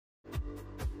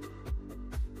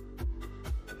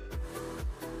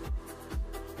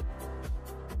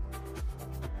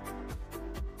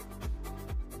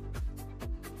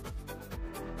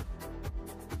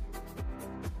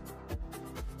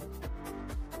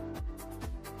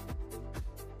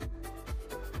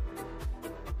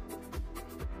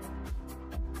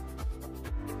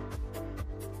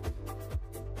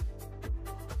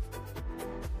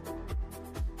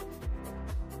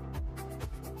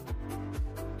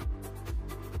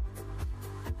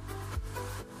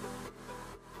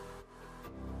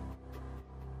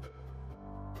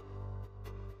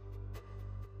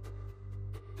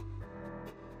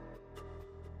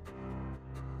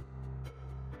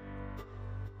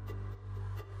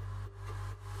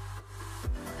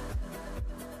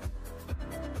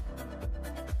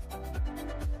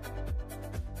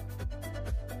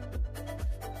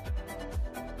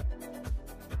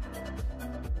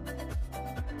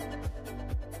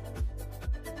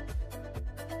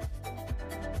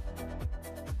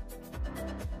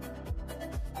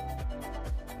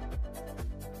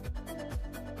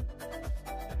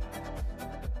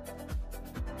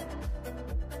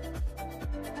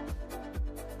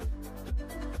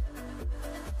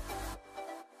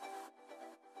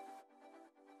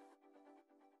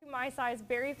MiSci's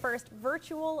very first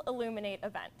virtual Illuminate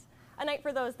event, a night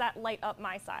for those that light up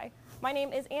MiSci. My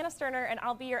name is Anna Sterner, and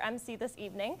I'll be your MC this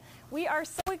evening. We are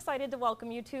so excited to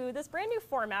welcome you to this brand new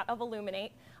format of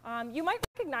Illuminate. You might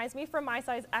recognize me from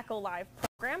MiSci's Echo Live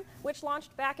program, which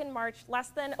launched back in March, less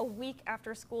than a week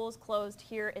after schools closed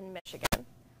here in Michigan.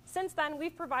 Since then,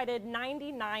 we've provided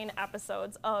 99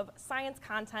 episodes of science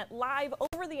content live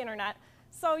over the internet,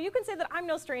 so you can say that I'm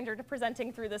no stranger to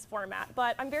presenting through this format,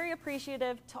 but I'm very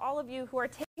appreciative to all of you who are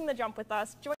taking the jump with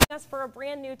us, joining us for a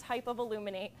brand new type of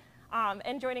Illuminate,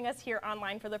 and joining us here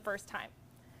online for the first time.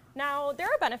 Now, there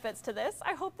are benefits to this.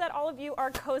 I hope that all of you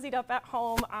are cozied up at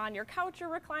home on your couch or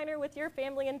recliner with your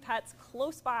family and pets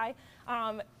close by,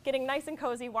 getting nice and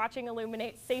cozy, watching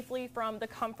Illuminate safely from the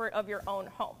comfort of your own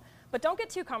home. But don't get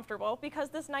too comfortable, because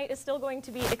this night is still going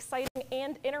to be exciting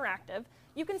and interactive.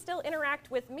 You can still interact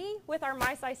with me, with our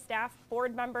MiSci staff,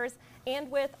 board members,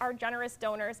 and with our generous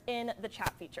donors in the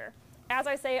chat feature. As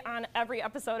I say on every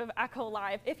episode of Echo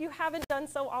Live, if you haven't done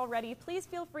so already, please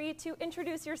feel free to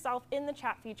introduce yourself in the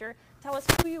chat feature. Tell us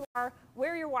who you are,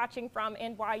 where you're watching from,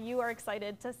 and why you are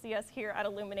excited to see us here at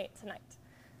Illuminate tonight.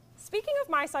 Speaking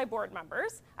of MiSci board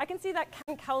members, I can see that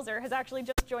Ken Kelzer has actually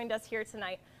just joined us here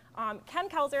tonight. Ken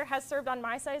Kelzer has served on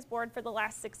MiSci's board for the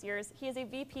last 6 years. He is a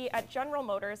VP at General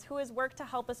Motors who has worked to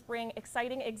help us bring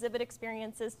exciting exhibit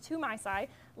experiences to MiSci,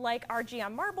 like our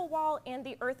GM Marble Wall and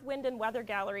the Earth, Wind, and Weather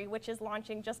Gallery, which is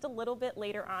launching just a little bit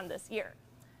later on this year.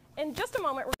 In just a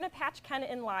moment, we're going to patch Ken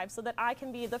in live so that I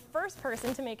can be the first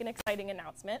person to make an exciting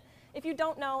announcement. If you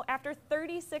don't know, after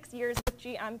 36 years with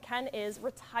GM, Ken is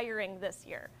retiring this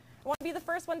year. I want to be the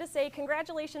first one to say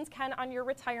congratulations, Ken, on your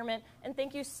retirement, and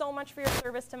thank you so much for your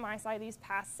service to MiSci these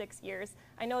past 6 years.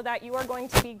 I know that you are going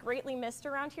to be greatly missed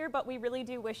around here, but we really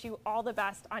do wish you all the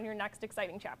best on your next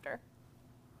exciting chapter.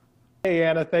 Hey,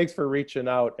 Anna, thanks for reaching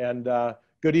out, and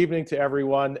good evening to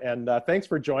everyone, and thanks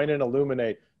for joining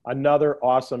Illuminate. Another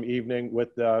awesome evening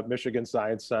with the Michigan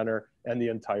Science Center and the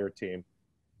entire team.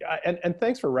 And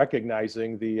thanks for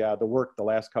recognizing the work the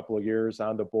last couple of years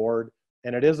on the board.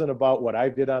 And it isn't about what I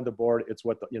did on the board, it's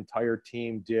what the entire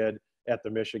team did at the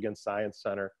Michigan Science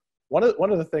Center. One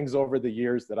of the things over the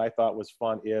years that I thought was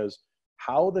fun is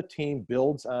how the team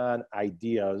builds on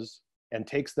ideas and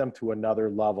takes them to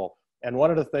another level. And one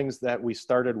of the things that we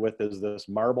started with is this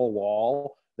marble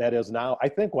wall that is now, I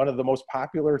think, one of the most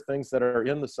popular things that are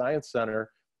in the Science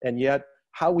Center, and yet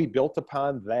how we built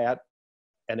upon that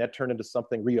and that turned into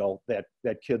something real that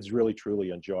kids really,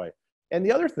 truly enjoy. And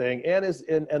the other thing, and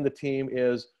the team,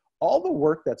 is all the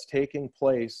work that's taking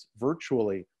place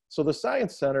virtually. So the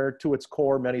Science Center, to its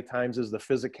core, many times is the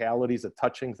physicalities of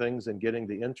touching things and getting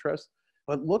the interest.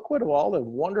 But look what all the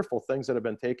wonderful things that have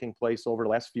been taking place over the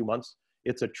last few months.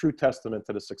 It's a true testament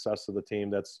to the success of the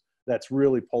team that's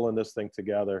really pulling this thing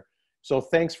together. So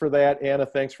thanks for that, Anna.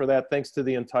 Thanks for that. Thanks to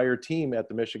the entire team at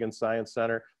the Michigan Science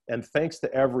Center. And thanks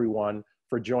to everyone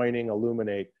for joining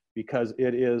Illuminate, because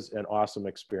it is an awesome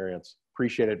experience.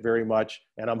 Appreciate it very much,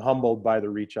 and I'm humbled by the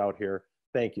reach out here.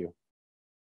 Thank you.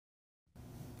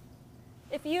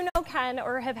 If you know Ken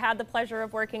or have had the pleasure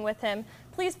of working with him,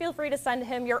 please feel free to send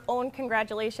him your own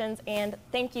congratulations and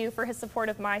thank you for his support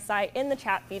of MiSci in the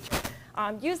chat feature.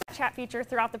 Use that chat feature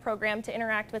throughout the program to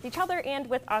interact with each other and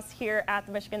with us here at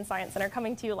the Michigan Science Center,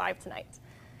 coming to you live tonight.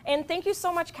 And thank you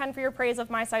so much, Ken, for your praise of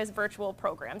MiSci's virtual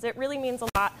programs. It really means a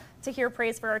lot to hear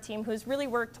praise for our team, who's really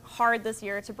worked hard this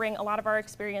year to bring a lot of our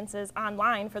experiences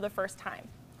online for the first time.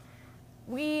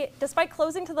 Despite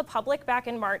closing to the public back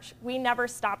in March, we never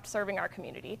stopped serving our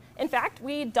community. In fact,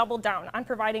 we doubled down on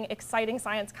providing exciting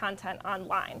science content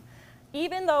online.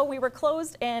 Even though we were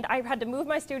closed and I had to move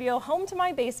my studio home to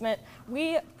my basement,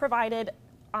 we provided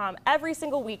every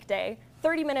single weekday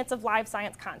 30 minutes of live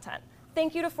science content.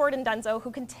 Thank you to Ford and Denso,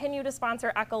 who continue to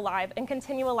sponsor Echo Live and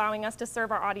continue allowing us to serve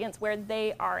our audience where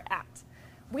they are at.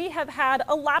 We have had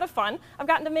a lot of fun. I've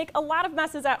gotten to make a lot of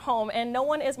messes at home, and no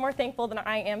one is more thankful than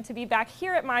I am to be back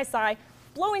here at MiSci,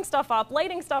 blowing stuff up,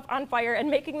 lighting stuff on fire, and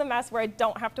making the mess where I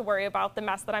don't have to worry about the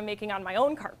mess that I'm making on my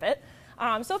own carpet.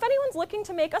 So if anyone's looking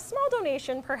to make a small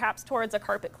donation, perhaps towards a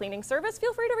carpet cleaning service,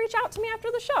 feel free to reach out to me after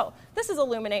the show. This is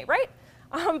Illuminate, right?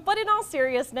 But in all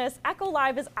seriousness, Echo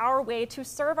Live is our way to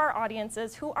serve our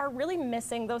audiences who are really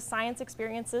missing those science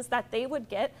experiences that they would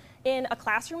get in a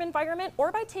classroom environment or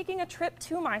by taking a trip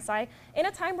to MiSci in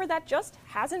a time where that just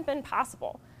hasn't been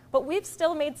possible. But we've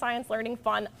still made science learning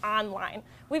fun online.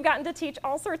 We've gotten to teach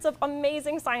all sorts of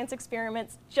amazing science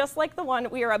experiments, just like the one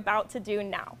we are about to do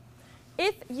now.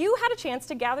 If you had a chance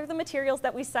to gather the materials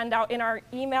that we send out in our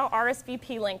email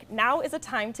RSVP link, now is a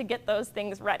time to get those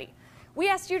things ready. We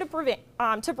asked you to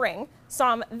bring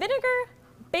some vinegar,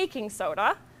 baking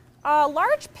soda, a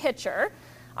large pitcher,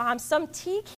 some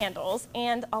tea candles,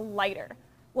 and a lighter.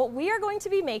 What we are going to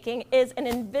be making is an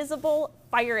invisible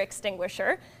fire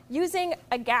extinguisher using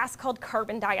a gas called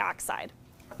carbon dioxide.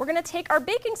 We're going to take our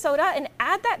baking soda and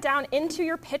add that down into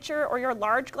your pitcher or your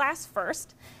large glass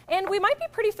first. And we might be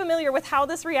pretty familiar with how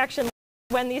this reaction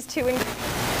when these two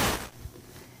ingredients.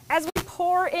 As we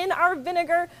pour in our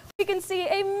vinegar, we can see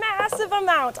a massive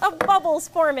amount of bubbles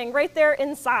forming right there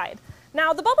inside.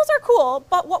 Now, the bubbles are cool,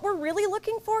 but what we're really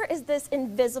looking for is this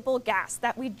invisible gas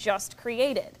that we just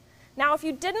created. Now, if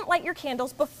you didn't light your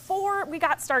candles before we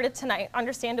got started tonight,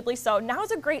 understandably so, now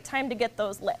is a great time to get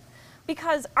those lit,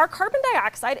 because our carbon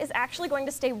dioxide is actually going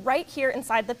to stay right here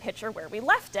inside the pitcher where we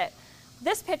left it.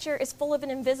 This pitcher is full of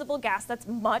an invisible gas that's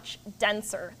much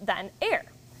denser than air.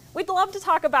 We'd love to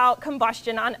talk about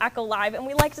combustion on Echo Live, and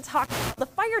we like to talk about the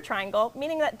fire triangle,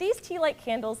 meaning that these tea light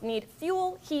candles need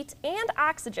fuel, heat, and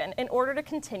oxygen in order to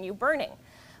continue burning.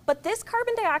 But this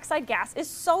carbon dioxide gas is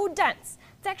so dense,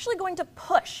 it's actually going to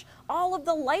push all of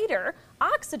the lighter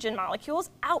oxygen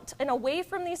molecules out and away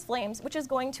from these flames, which is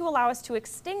going to allow us to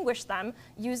extinguish them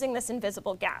using this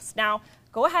invisible gas. Now,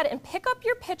 go ahead and pick up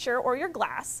your pitcher or your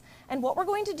glass, and what we're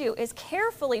going to do is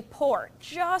carefully pour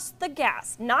just the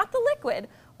gas, not the liquid,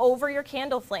 over your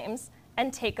candle flames,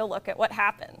 and take a look at what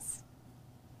happens.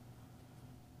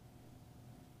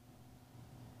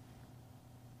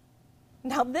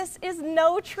 Now, this is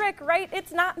no trick, right?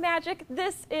 It's not magic.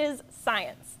 This is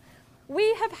science.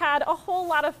 We have had a whole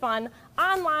lot of fun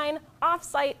online,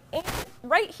 off-site, and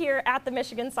right here at the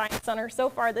Michigan Science Center so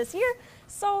far this year.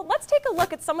 So let's take a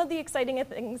look at some of the exciting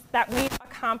things that we've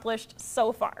accomplished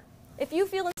so far. If you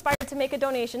feel inspired to make a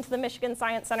donation to the Michigan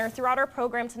Science Center throughout our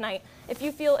program tonight, if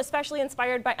you feel especially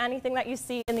inspired by anything that you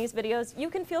see in these videos, you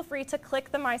can feel free to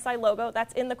click the MiSci logo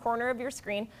that's in the corner of your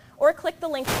screen, or click the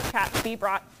link in the chat to be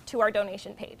brought to our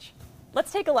donation page.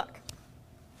 Let's take a look.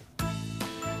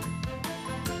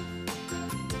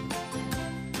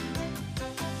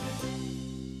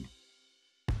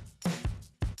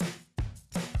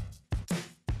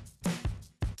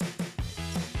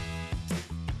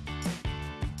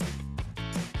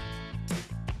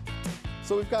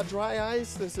 So we've got dry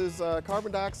ice. This is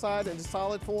carbon dioxide in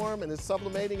solid form, and it's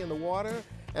sublimating in the water.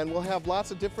 And we'll have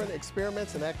lots of different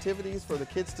experiments and activities for the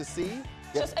kids to see.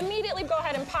 Just immediately go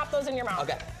ahead and pop those in your mouth.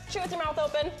 Okay. Chew with your mouth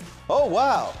open. Oh,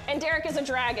 wow. And Derek is a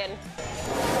dragon.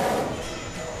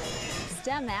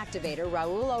 STEM activator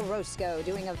Raul Orozco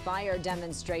doing a fire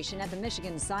demonstration at the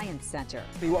Michigan Science Center.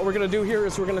 What we're going to do here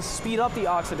is we're going to speed up the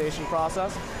oxidation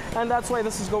process, and that's why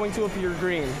this is going to appear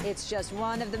green. It's just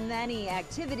one of the many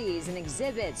activities and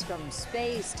exhibits, from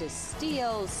space to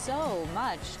steel, so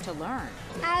much to learn.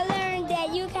 I learned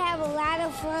that you can have a lot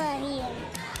of fun here.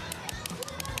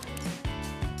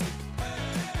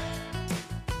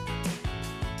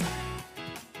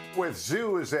 With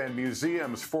zoos and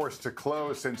museums forced to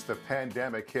close since the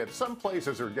pandemic hit, some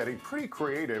places are getting pretty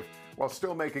creative while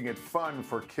still making it fun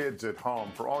for kids at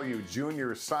home. For all you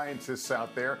junior scientists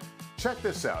out there, check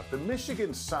this out. The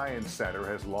Michigan Science Center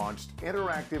has launched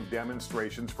interactive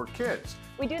demonstrations for kids.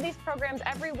 We do these programs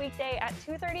every weekday at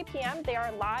 2:30 p.m. They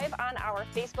are live on our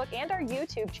Facebook and our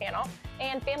YouTube channel,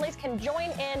 and families can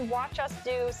join in, watch us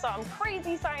do some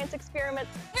crazy science experiments.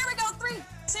 Here we go, 3,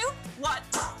 2, 1.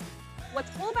 What's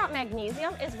cool about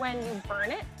magnesium is when you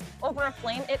burn it over a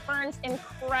flame, it burns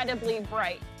incredibly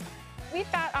bright. We've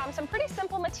got some pretty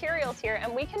simple materials here,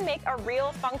 and we can make a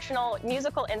real functional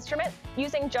musical instrument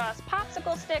using just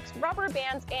popsicle sticks, rubber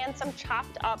bands, and some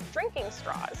chopped up drinking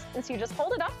straws. And so you just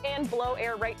hold it up and blow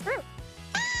air right through.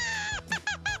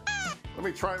 Let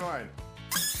me try mine.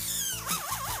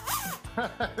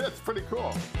 That's pretty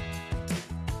cool.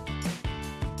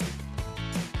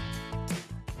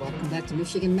 Welcome back to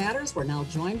Michigan Matters. We're now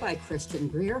joined by Christian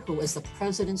Greer, who is the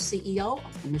President and CEO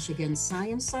of the Michigan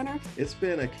Science Center. It's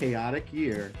been a chaotic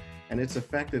year, and it's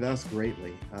affected us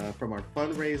greatly, from our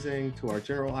fundraising to our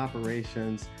general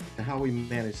operations to how we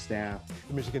manage staff.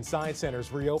 The Michigan Science Center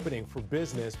is reopening for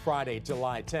business Friday,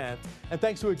 July 10th. And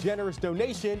thanks to a generous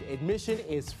donation, admission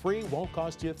is free, won't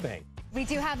cost you a thing. We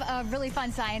do have a really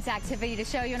fun science activity to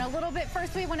show you in a little bit.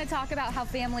 First, we want to talk about how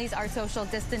families are social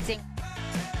distancing.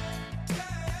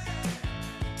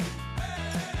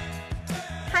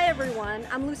 Hi everyone,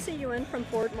 I'm Lucy Ewan from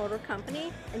Ford Motor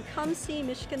Company, and come see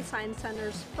Michigan Science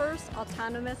Center's first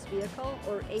autonomous vehicle,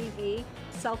 or AV,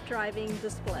 self-driving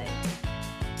display.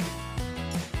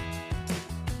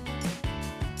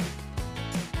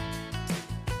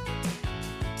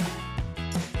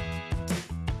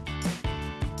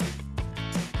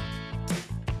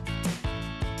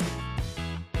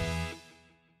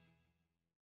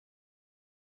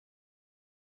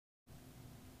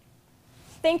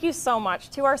 Thank you so much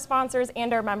to our sponsors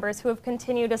and our members who have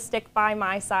continued to stick by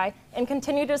MiSci and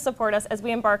continue to support us as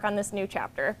we embark on this new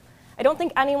chapter. I don't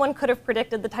think anyone could have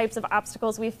predicted the types of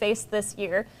obstacles we faced this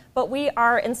year, but we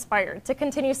are inspired to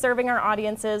continue serving our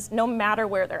audiences no matter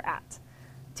where they're at.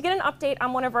 To get an update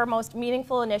on one of our most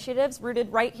meaningful initiatives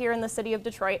rooted right here in the city of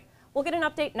Detroit, we'll get an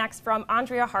update next from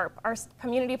Andrea Harp, our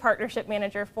Community Partnership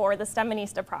Manager for the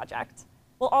STEMinista Project.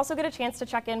 We'll also get a chance to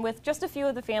check in with just a few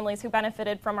of the families who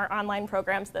benefited from our online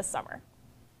programs this summer.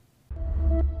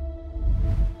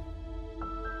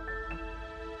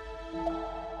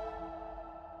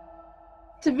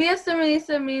 To be a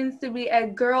STEMinista means to be a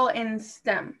girl in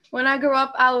STEM. When I grow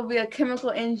up, I will be a chemical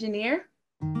engineer.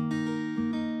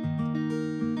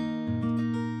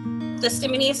 The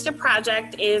STEMinista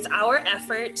Project is our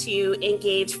effort to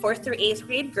engage 4th through 8th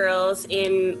grade girls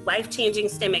in life-changing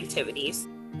STEM activities.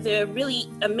 The really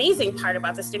amazing part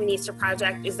about the STEMinista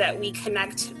Project is that we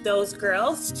connect those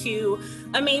girls to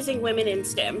amazing women in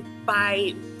STEM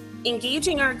by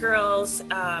engaging our girls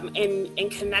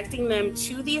and connecting them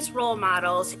to these role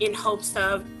models in hopes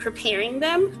of preparing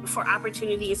them for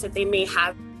opportunities that they may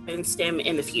have in STEM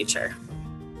in the future.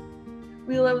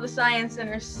 We love the Science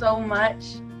Center so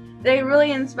much. They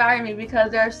really inspire me because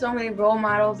there are so many role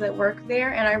models that work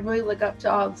there, and I really look up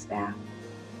to all the staff.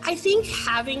 I think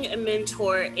having a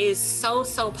mentor is so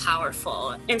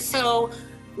powerful. And so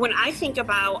when I think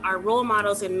about our role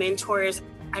models and mentors,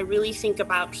 I really think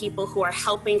about people who are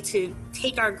helping to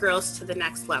take our girls to the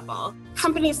next level.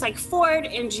 Companies like Ford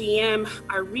and GM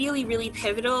are really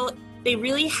pivotal. They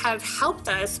really have helped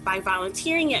us by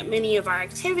volunteering at many of our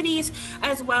activities,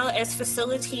 as well as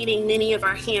facilitating many of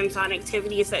our hands-on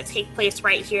activities that take place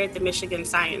right here at the Michigan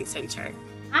Science Center.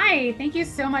 Hi, thank you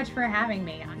so much for having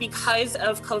me. Because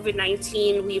of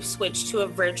COVID-19, we've switched to a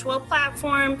virtual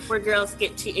platform where girls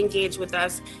get to engage with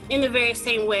us in the very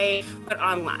same way, but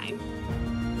online.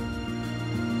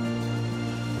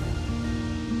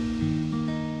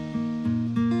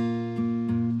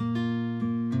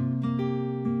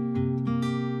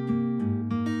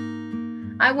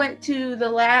 I went to the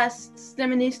last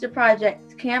STEMinista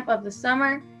Project camp of the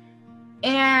summer,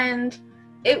 and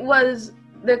it was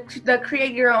the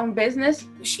create your own business.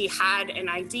 She had an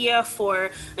idea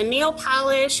for a nail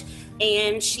polish,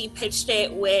 and she pitched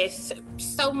it with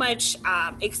so much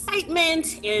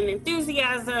excitement and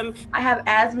enthusiasm. I have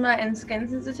asthma and skin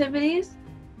sensitivities,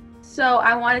 so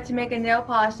I wanted to make a nail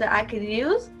polish that I could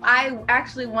use. I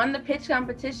actually won the pitch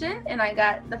competition, and I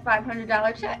got the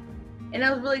 $500 check. And it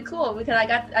was really cool because I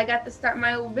got to start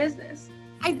my own business.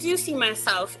 I do see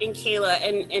myself in Kayla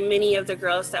and many of the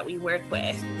girls that we work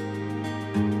with.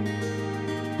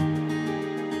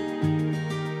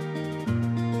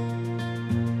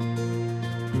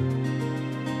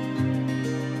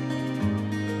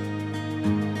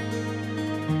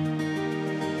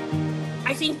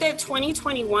 I think that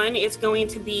 2021 is going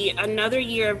to be another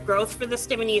year of growth for the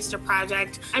STEMinista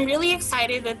Project. I'm really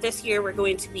excited that this year we're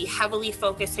going to be heavily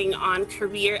focusing on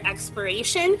career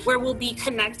exploration, where we'll be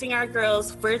connecting our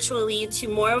girls virtually to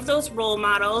more of those role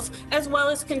models, as well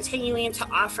as continuing to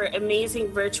offer amazing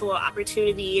virtual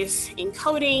opportunities in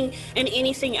coding and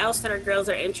anything else that our girls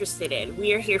are interested in.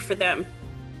 We are here for them.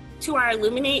 To our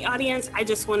Illuminate audience, I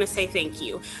just want to say thank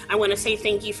you. I want to say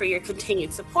thank you for your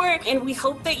continued support, and we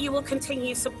hope that you will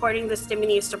continue supporting the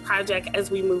STEMinista Project as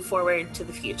we move forward to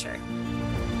the future.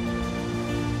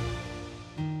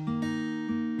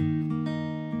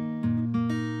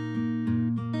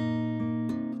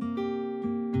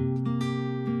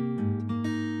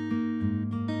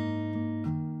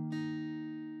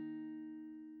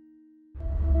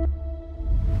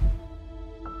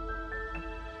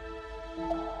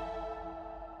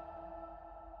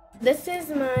 This is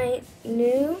my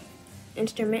new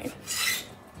instrument.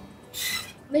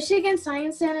 Michigan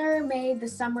Science Center made the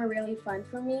summer really fun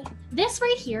for me. This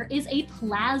right here is a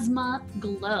plasma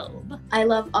globe. I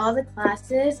love all the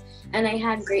classes, and I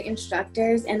had great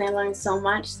instructors, and I learned so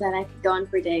much that I could go on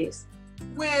for days.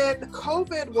 When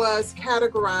COVID was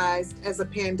categorized as a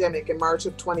pandemic in March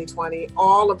of 2020,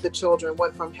 all of the children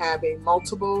went from having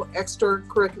multiple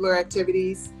extracurricular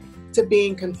activities to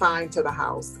being confined to the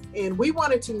house. And we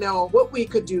wanted to know what we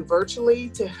could do virtually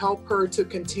to help her to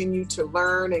continue to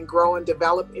learn and grow and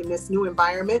develop in this new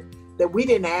environment that we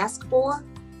didn't ask for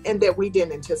and that we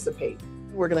didn't anticipate.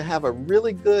 We're going to have a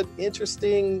really good,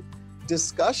 interesting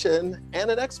discussion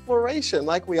and an exploration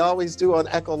like we always do on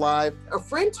Echo Live. A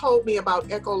friend told me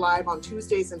about Echo Live on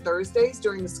Tuesdays and Thursdays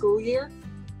during the school year,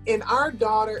 and our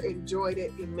daughter enjoyed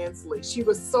it immensely. She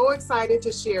was so excited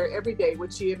to share every day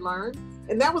what she had learned,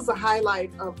 and that was the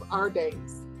highlight of our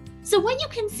days. So what you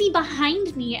can see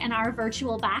behind me in our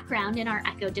virtual background in our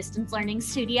Echo Distance Learning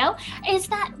Studio is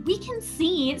that we can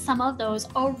see some of those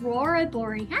aurora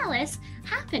borealis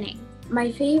happening.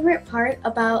 My favorite part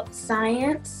about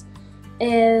science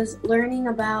is learning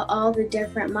about all the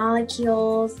different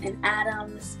molecules and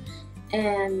atoms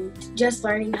and just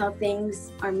learning how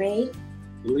things are made.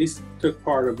 Elise took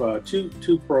part of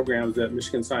two programs that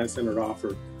Michigan Science Center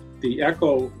offered. The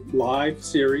Echo Live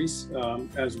series,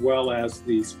 as well as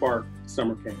the Spark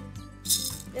Summer Camp.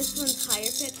 This one's higher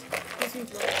pitch, this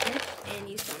one's lower pitch, and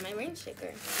you saw my range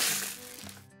shaker.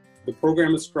 The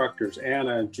program instructors,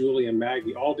 Anna, and Julie, and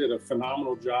Maggie, all did a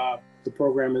phenomenal job. The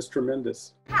program is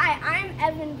tremendous. Hi, I'm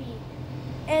Evan B,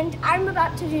 and I'm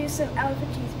about to do some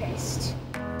elephant toothpaste.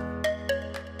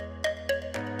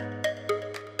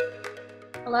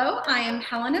 Hello, I am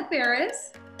Helena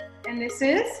Barris, and this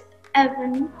is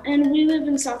Evan, and we live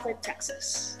in Southlake,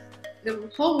 Texas. The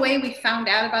whole way we found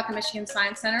out about the Michigan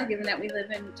Science Center, given that we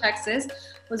live in Texas,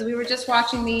 was we were just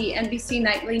watching the NBC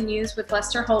Nightly news with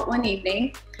Lester Holt one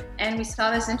evening, and we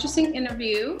saw this interesting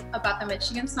interview about the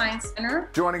Michigan Science Center.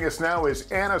 Joining us now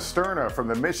is Anna Sterna from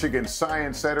the Michigan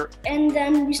Science Center. And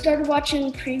then we started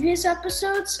watching previous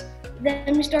episodes.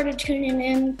 Then we started tuning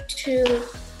in to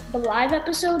the live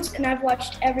episodes, and I've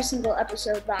watched every single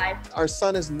episode live. Our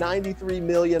sun is 93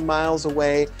 million miles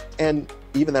away, and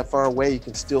even that far away, you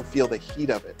can still feel the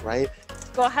heat of it, right?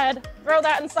 Go ahead, throw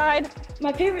that inside.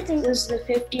 My favorite thing was the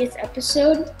 50th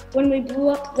episode when we blew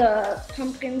up the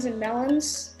pumpkins and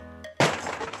melons.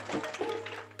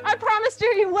 I promised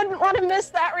you wouldn't want to miss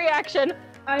that reaction.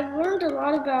 I've learned a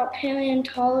lot about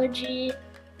paleontology,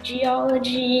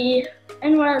 geology,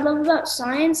 and what I love about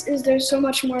science is there's so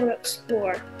much more to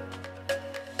explore.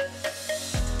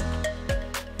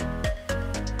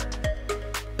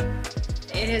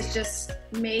 It has just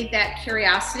made that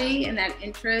curiosity and that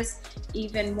interest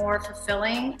even more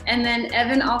fulfilling. And then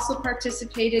Evan also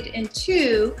participated in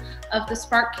 2 of the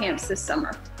Spark camps this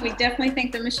summer. We definitely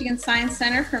thank the Michigan Science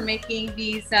Center for making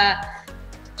these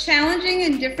challenging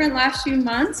and different last few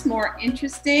months more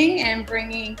interesting and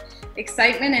bringing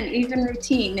excitement and even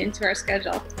routine into our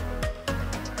schedule.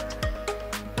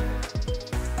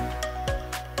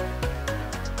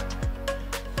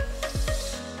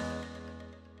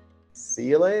 See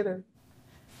you later.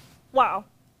 Wow.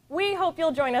 We hope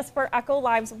you'll join us for Echo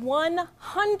Live's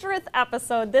 100th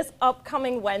episode this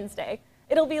upcoming Wednesday.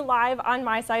 It'll be live on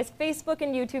MiSci's Facebook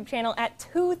and YouTube channel at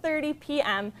 2:30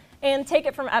 p.m. And take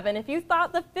it from Evan, if you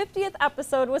thought the 50th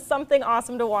episode was something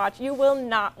awesome to watch, you will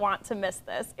not want to miss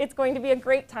this. It's going to be a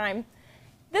great time.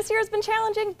 This year has been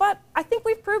challenging, but I think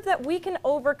we've proved that we can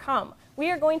overcome. We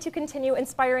are going to continue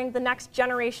inspiring the next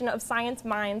generation of science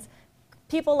minds,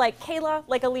 people like Kayla,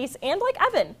 like Elise, and like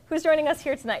Evan, who's joining us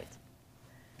here tonight.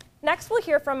 Next, we'll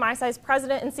hear from MiSci's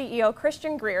President and CEO,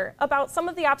 Christian Greer, about some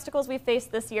of the obstacles we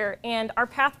faced this year and our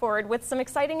path forward with some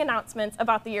exciting announcements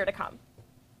about the year to come.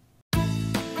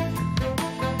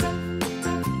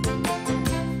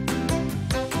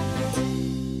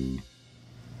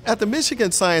 At the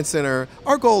Michigan Science Center,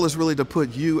 our goal is really to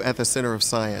put you at the center of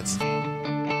science.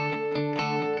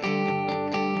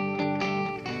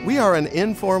 We are an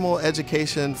informal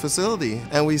education facility,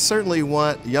 and we certainly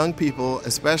want young people,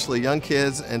 especially young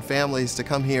kids and families, to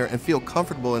come here and feel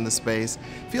comfortable in the space,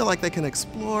 feel like they can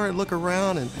explore and look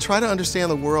around and try to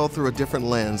understand the world through a different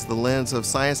lens, the lens of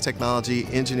science, technology,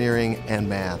 engineering, and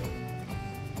math.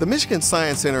 The Michigan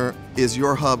Science Center is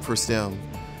your hub for STEM.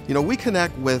 You know, we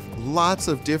connect with lots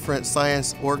of different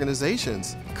science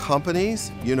organizations,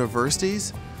 companies,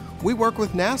 universities. We work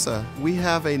with NASA. We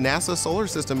have a NASA Solar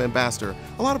System ambassador.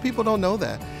 A lot of people don't know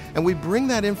that. And we bring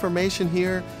that information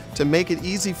here to make it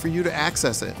easy for you to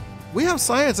access it. We have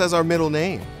science as our middle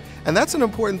name. And that's an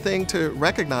important thing to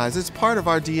recognize. It's part of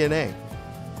our DNA.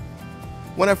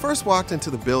 When I first walked into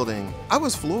the building, I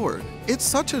was floored. It's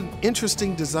such an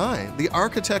interesting design. The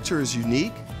architecture is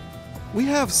unique. We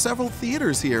have several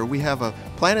theaters here. We have a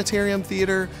planetarium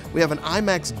theater. We have an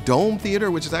IMAX dome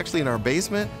theater, which is actually in our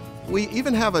basement. We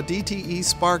even have a DTE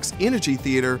Sparks Energy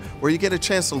Theater where you get a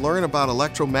chance to learn about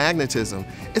electromagnetism.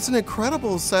 It's an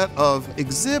incredible set of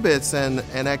exhibits and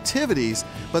activities,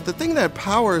 but the thing that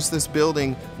powers this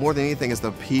building more than anything is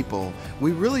the people.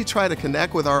 We really try to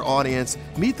connect with our audience,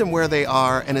 meet them where they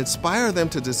are, and inspire them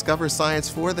to discover science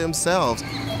for themselves.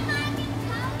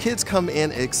 Kids come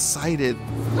in excited.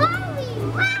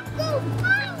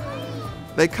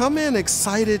 They come in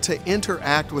excited to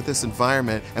interact with this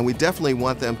environment, and we definitely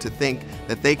want them to think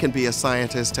that they can be a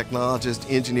scientist, technologist,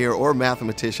 engineer, or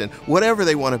mathematician, whatever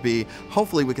they want to be.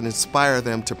 Hopefully we can inspire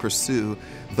them to pursue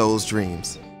those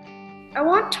dreams. I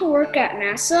want to work at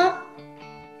NASA,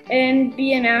 and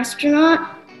be an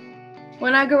astronaut.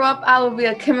 When I grow up, I will be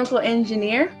a chemical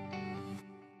engineer.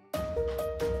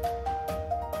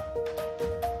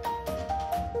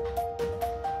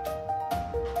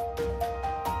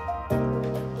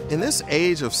 In this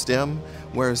age of STEM,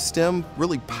 where STEM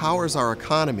really powers our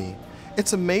economy,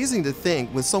 it's amazing to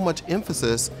think with so much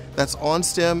emphasis that's on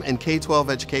STEM and K-12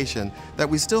 education that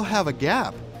we still have a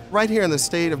gap. Right here in the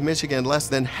state of Michigan, less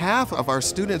than half of our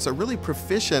students are really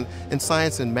proficient in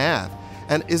science and math.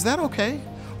 And is that okay?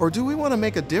 Or do we want to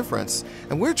make a difference?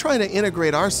 And we're trying to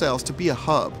integrate ourselves to be a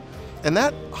hub. And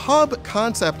that hub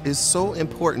concept is so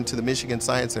important to the Michigan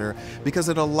Science Center because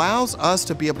it allows us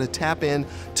to be able to tap in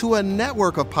to a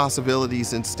network of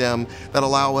possibilities in STEM that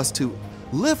allow us to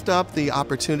lift up the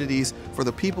opportunities for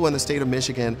the people in the state of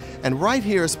Michigan and right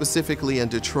here specifically in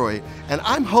Detroit. And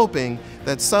I'm hoping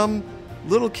that some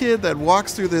little kid that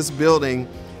walks through this building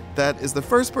that is the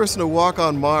first person to walk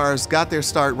on Mars got their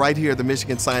start right here at the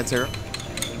Michigan Science Center.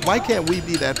 Why can't we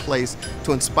be that place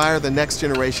to inspire the next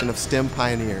generation of STEM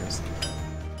pioneers?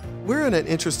 We're in an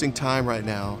interesting time right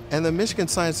now, and the Michigan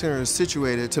Science Center is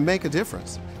situated to make a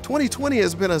difference. 2020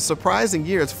 has been a surprising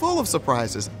year. It's full of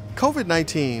surprises.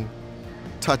 COVID-19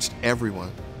 touched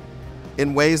everyone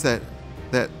in ways that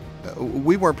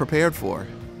we weren't prepared for.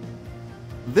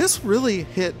 This really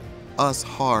hit us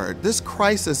hard. This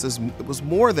crisis was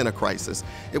more than a crisis.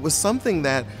 It was something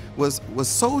that was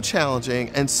so challenging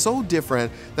and so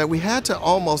different that we had to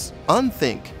almost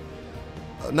unthink,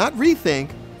 not rethink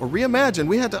or reimagine,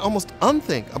 we had to almost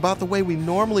unthink about the way we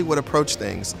normally would approach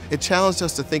things. It challenged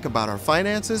us to think about our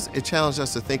finances, it challenged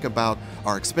us to think about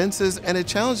our expenses, and it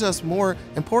challenged us, more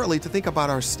importantly, to think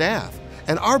about our staff.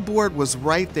 And our board was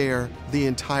right there the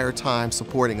entire time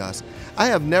supporting us. I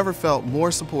have never felt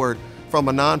more support from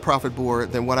a nonprofit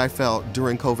board than what I felt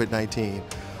during COVID-19.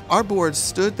 Our board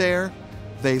stood there,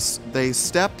 they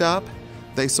stepped up,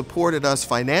 they supported us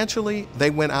financially, they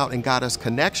went out and got us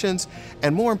connections,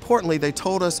 and more importantly, they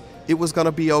told us it was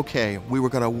gonna be okay. We were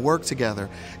gonna work together.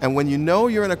 And when you know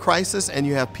you're in a crisis and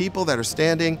you have people that are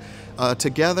standing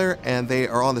together and they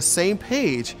are on the same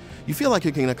page, you feel like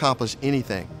you can accomplish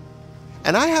anything.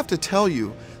 And I have to tell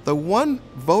you, the one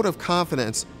vote of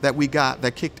confidence that we got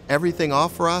that kicked everything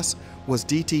off for us was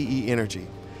DTE Energy.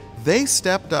 They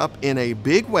stepped up in a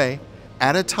big way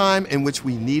at a time in which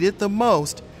we needed the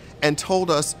most and told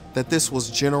us that this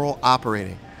was general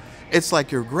operating. It's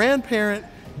like your grandparent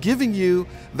giving you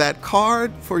that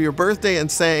card for your birthday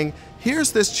and saying,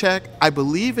 here's this check, I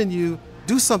believe in you,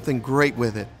 do something great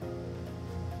with it.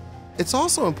 It's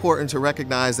also important to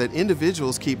recognize that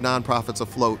individuals keep nonprofits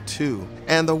afloat too.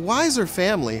 And the Weiser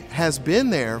family has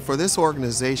been there for this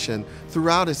organization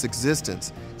throughout its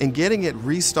existence in getting it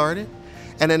restarted.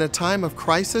 And in a time of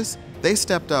crisis, they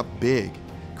stepped up big,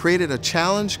 created a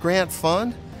challenge grant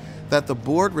fund that the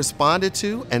board responded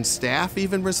to and staff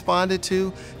even responded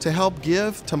to help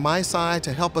give to MiSci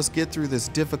to help us get through this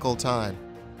difficult time.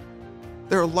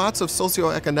 There are lots of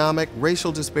socioeconomic,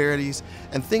 racial disparities,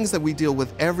 and things that we deal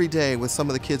with every day with some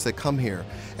of the kids that come here.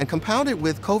 And compounded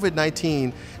with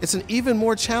COVID-19, it's an even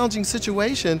more challenging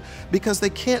situation because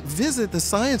they can't visit the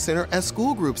Science Center as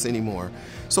school groups anymore.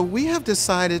 So we have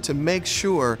decided to make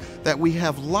sure that we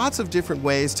have lots of different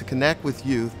ways to connect with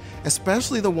youth,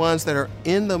 especially the ones that are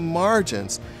in the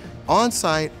margins,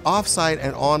 on-site, off-site,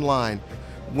 and online.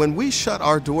 When we shut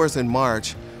our doors in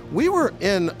March, we were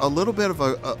in a little bit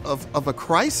of a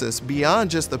crisis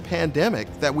beyond just the pandemic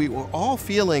that we were all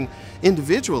feeling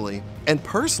individually and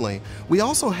personally. We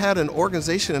also had an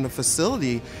organization and a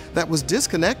facility that was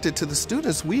disconnected to the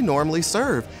students we normally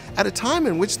serve at a time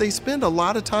in which they spend a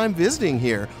lot of time visiting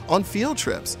here on field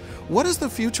trips. What is the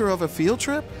future of a field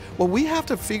trip? Well, we have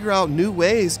to figure out new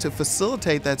ways to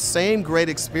facilitate that same great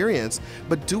experience,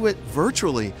 but do it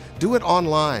virtually, do it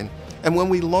online. And when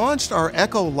we launched our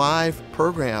Echo Live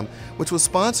program, which was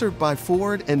sponsored by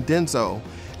Ford and Denso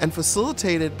and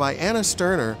facilitated by Anna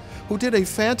Sterner, who did a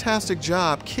fantastic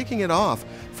job kicking it off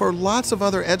for lots of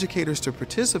other educators to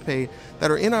participate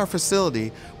that are in our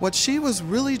facility, what she was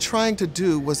really trying to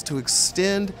do was to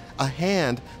extend a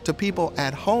hand to people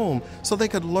at home so they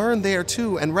could learn there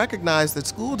too and recognize that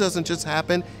school doesn't just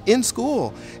happen in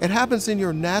school. It happens in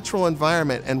your natural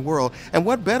environment and world. And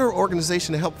what better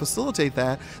organization to help facilitate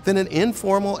that than an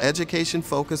informal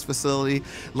education-focused facility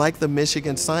like the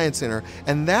Michigan Science Center.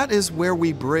 And that is where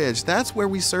we bridge. That's where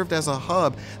we served as a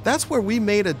hub. That's where we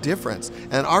made a difference.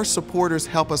 And our supporters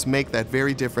help us make that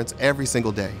very difference every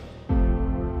single day.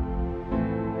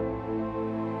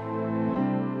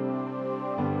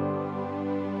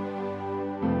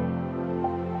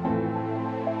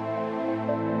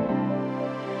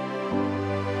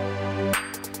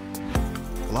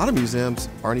 A lot of museums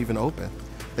aren't even open.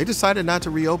 They decided not to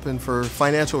reopen for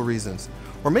financial reasons.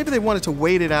 Or maybe they wanted to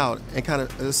wait it out and kind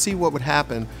of see what would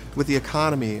happen with the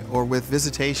economy or with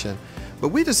visitation. But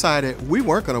we decided we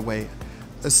weren't going to wait.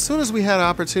 As soon as we had an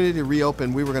opportunity to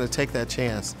reopen, we were going to take that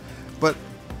chance. But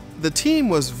the team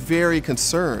was very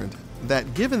concerned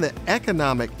that given the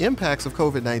economic impacts of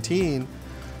COVID-19,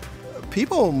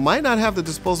 people might not have the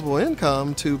disposable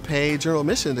income to pay general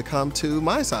admission to come to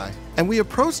MiSci. And we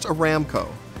approached Aramco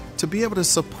to be able to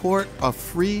support a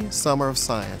free summer of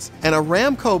science. And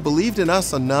Aramco believed in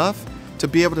us enough to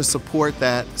be able to support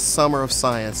that summer of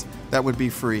science that would be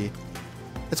free.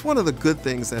 It's one of the good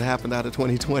things that happened out of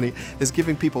 2020 is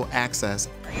giving people access.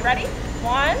 Are you ready?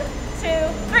 1, 2,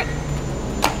 3.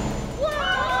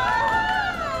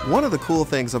 One of the cool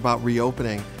things about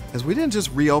reopening is we didn't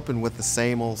just reopen with the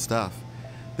same old stuff.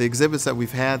 The exhibits that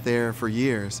we've had there for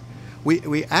years,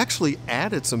 we actually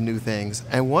added some new things.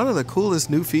 And one of the coolest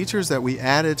new features that we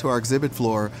added to our exhibit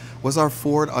floor was our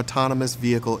Ford autonomous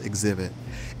vehicle exhibit.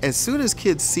 As soon as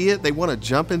kids see it, they want to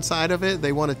jump inside of it,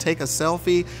 they want to take a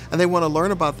selfie, and they want to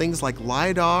learn about things like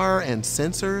LiDAR and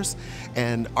sensors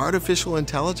and artificial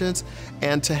intelligence.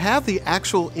 And to have the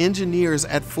actual engineers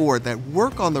at Ford that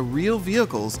work on the real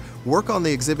vehicles work on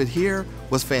the exhibit here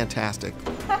was fantastic.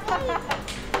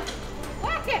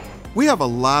 We have a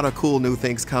lot of cool new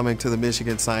things coming to the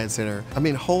Michigan Science Center. I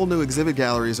mean, whole new exhibit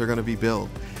galleries are going to be built.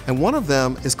 And one of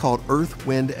them is called Earth,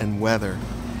 Wind, and Weather.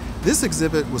 This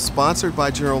exhibit was sponsored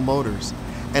by General Motors,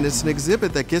 and it's an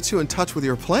exhibit that gets you in touch with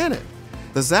your planet.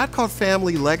 The Zatkoff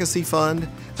Family Legacy Fund,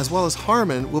 as well as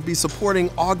Harman, will be supporting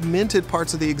augmented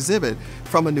parts of the exhibit,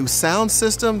 from a new sound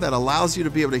system that allows you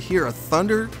to be able to hear a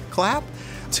thunderclap,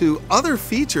 to other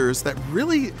features that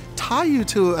really tie you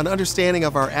to an understanding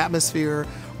of our atmosphere,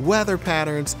 weather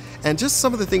patterns, and just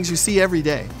some of the things you see every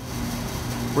day.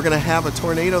 We're going to have a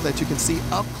tornado that you can see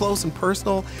up close and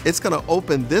personal. It's going to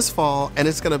open this fall, and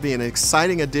it's going to be an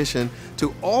exciting addition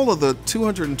to all of the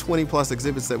 220 plus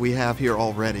exhibits that we have here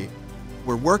already.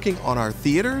 We're working on our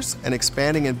theaters and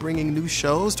expanding and bringing new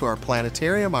shows to our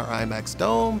planetarium, our IMAX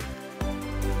Dome.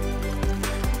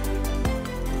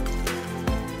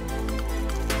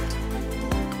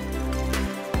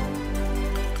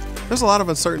 There's a lot of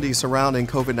uncertainty surrounding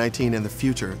COVID-19 in the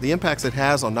future, the impacts it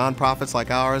has on nonprofits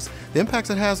like ours, the impacts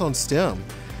it has on STEM.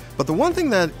 But the one thing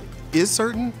that is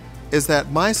certain is that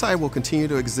MiSci will continue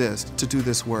to exist to do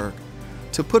this work,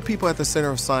 to put people at the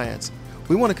center of science.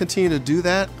 We want to continue to do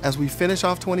that as we finish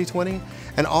off 2020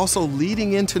 and also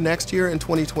leading into next year in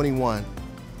 2021.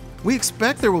 We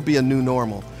expect there will be a new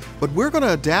normal, but we're going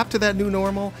to adapt to that new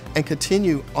normal and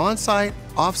continue on-site,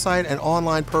 off-site, and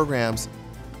online programs.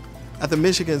 At the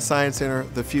Michigan Science Center,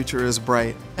 the future is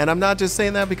bright. And I'm not just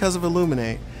saying that because of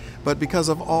Illuminate, but because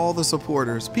of all the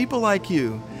supporters, people like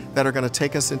you, that are going to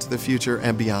take us into the future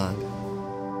and beyond.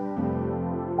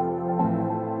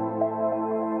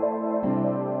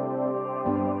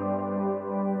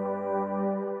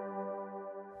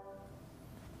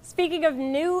 Speaking of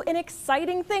new and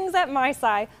exciting things at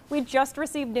MiSci, we just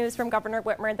received news from Governor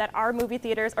Whitmer that our movie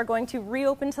theaters are going to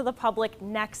reopen to the public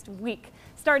next week,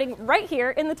 starting right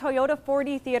here in the Toyota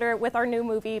 4D Theater with our new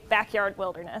movie, Backyard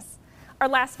Wilderness. Our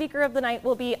last speaker of the night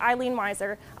will be Eileen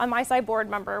Weiser, a MiSci board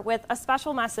member, with a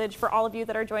special message for all of you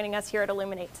that are joining us here at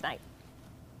Illuminate tonight.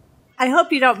 I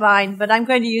hope you don't mind, but I'm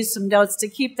going to use some notes to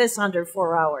keep this under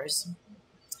 4 hours.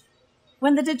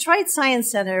 When the Detroit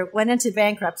Science Center went into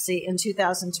bankruptcy in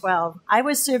 2012, I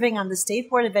was serving on the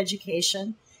State Board of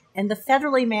Education and the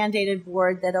federally mandated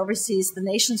board that oversees the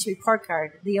nation's report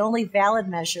card, the only valid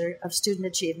measure of student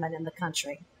achievement in the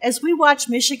country. As we watch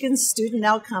Michigan's student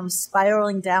outcomes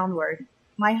spiraling downward,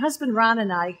 my husband Ron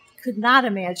and I could not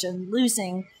imagine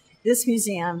losing this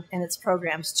museum and its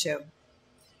programs too.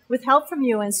 With help from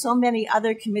you and so many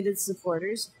other committed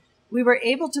supporters, we were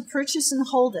able to purchase and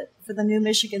hold it for the new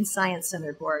Michigan Science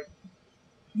Center board.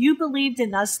 You believed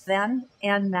in us then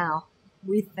and now.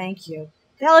 We thank you.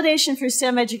 Validation for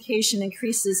STEM education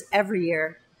increases every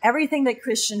year. Everything that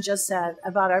Christian just said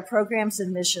about our programs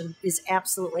and mission is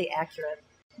absolutely accurate.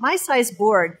 MiSci's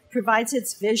board provides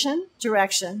its vision,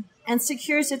 direction, and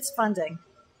secures its funding.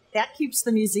 That keeps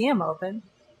the museum open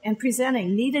and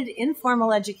presenting needed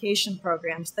informal education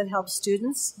programs that help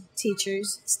students,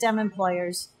 teachers, STEM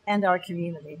employers, and our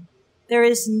community. There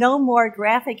is no more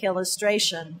graphic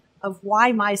illustration of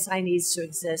why MiSci needs to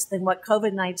exist than what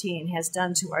COVID-19 has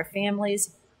done to our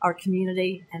families, our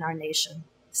community, and our nation.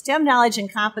 STEM knowledge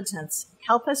and competence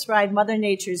help us ride Mother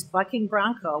Nature's bucking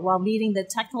bronco while meeting the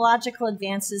technological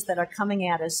advances that are coming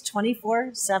at us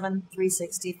 24/7,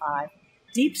 365.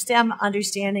 Deep STEM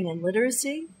understanding and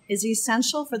literacy is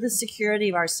essential for the security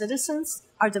of our citizens,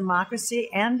 our democracy,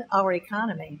 and our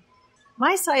economy.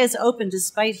 MiSci is open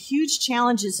despite huge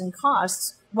challenges and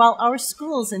costs, while our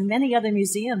schools and many other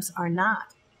museums are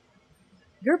not.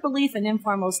 Your belief in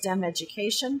informal STEM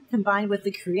education, combined with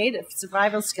the creative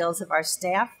survival skills of our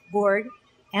staff, board,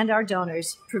 and our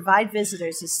donors, provide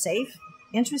visitors a safe,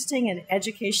 interesting, and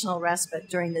educational respite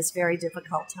during this very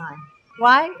difficult time.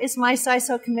 Why is MiSci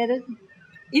so committed?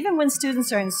 Even when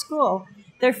students are in school,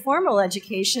 their formal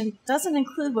education doesn't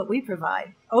include what we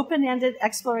provide: open-ended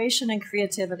exploration and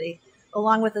creativity,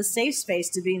 along with a safe space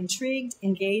to be intrigued,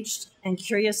 engaged, and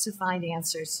curious to find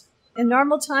answers. In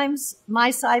normal times,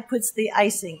 MiSci puts the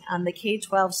icing on the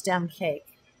K-12 STEM cake.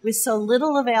 With so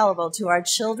little available to our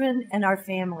children and our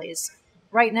families,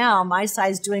 right now, MiSci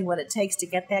is doing what it takes to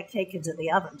get that cake into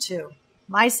the oven, too.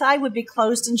 MiSci would be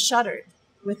closed and shuttered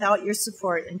without your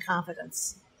support and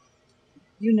confidence.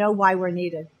 You know why we're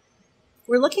needed.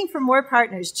 We're looking for more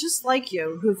partners just like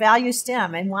you who value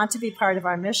STEM and want to be part of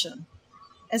our mission.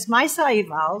 As MiSci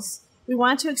evolves, we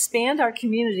want to expand our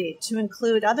community to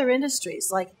include other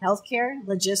industries like healthcare,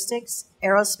 logistics,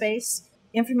 aerospace,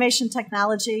 information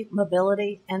technology,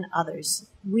 mobility, and others.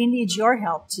 We need your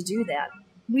help to do that.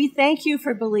 We thank you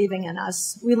for believing in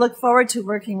us. We look forward to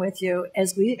working with you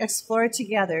as we explore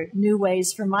together new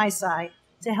ways for MiSci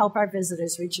to help our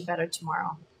visitors reach a better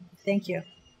tomorrow. Thank you.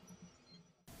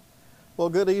 Well,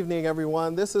 good evening,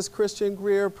 everyone. This is Christian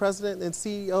Greer, President and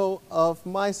CEO of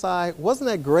MiSci. Wasn't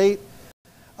that great?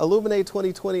 Illuminate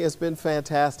 2020 has been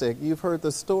fantastic. You've heard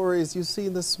the stories, you've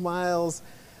seen the smiles.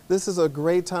 This is a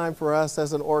great time for us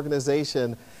as an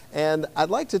organization. And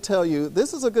I'd like to tell you,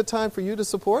 this is a good time for you to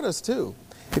support us too.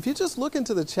 If you just look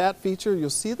into the chat feature, you'll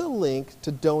see the link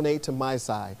to donate to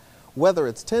MiSci. Whether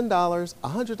it's $10,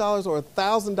 $100, or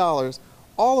 $1,000,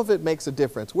 all of it makes a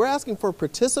difference. We're asking for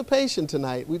participation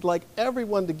tonight. We'd like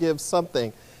everyone to give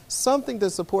something to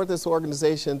support this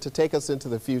organization to take us into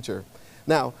the future.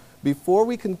 Now, before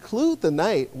we conclude the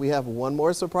night, we have one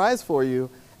more surprise for you,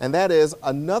 and that is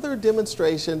another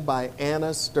demonstration by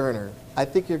Anna Sterner. I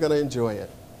think you're going to enjoy it.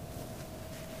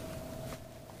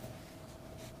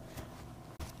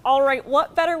 All right,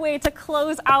 what better way to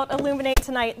close out Illuminate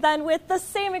tonight than with the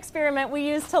same experiment we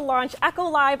used to launch Echo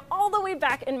Live all the way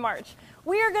back in March.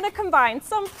 We are going to combine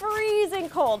some freezing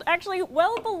cold, actually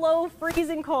well below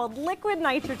freezing cold, liquid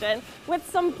nitrogen with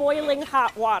some boiling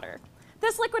hot water.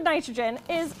 This liquid nitrogen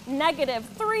is negative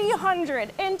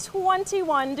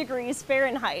 321 degrees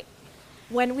Fahrenheit.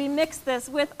 When we mix this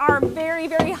with our very,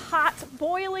 very hot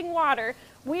boiling water,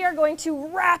 we are going to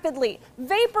rapidly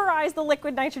vaporize the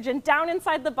liquid nitrogen down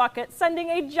inside the bucket,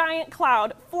 sending a giant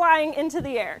cloud flying into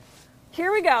the air.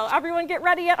 Here we go. Everyone get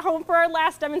ready at home for our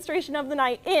last demonstration of the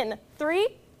night in 3,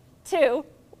 2,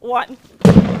 1.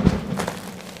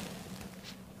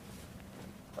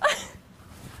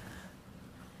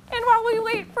 And while we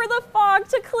wait for the fog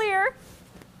to clear,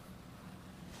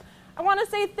 I want to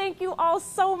say thank you all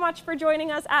so much for joining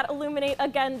us at Illuminate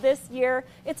again this year.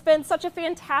 It's been such a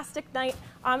fantastic night,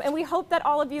 and we hope that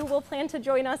all of you will plan to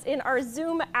join us in our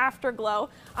Zoom Afterglow,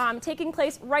 taking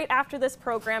place right after this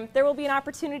program. There will be an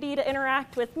opportunity to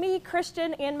interact with me,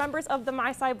 Christian, and members of the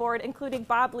MiSci board, including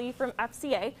Bob Lee from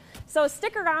FCA. So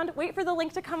stick around, wait for the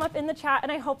link to come up in the chat,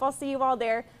 and I hope I'll see you all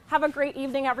there. Have a great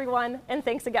evening, everyone, and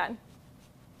thanks again.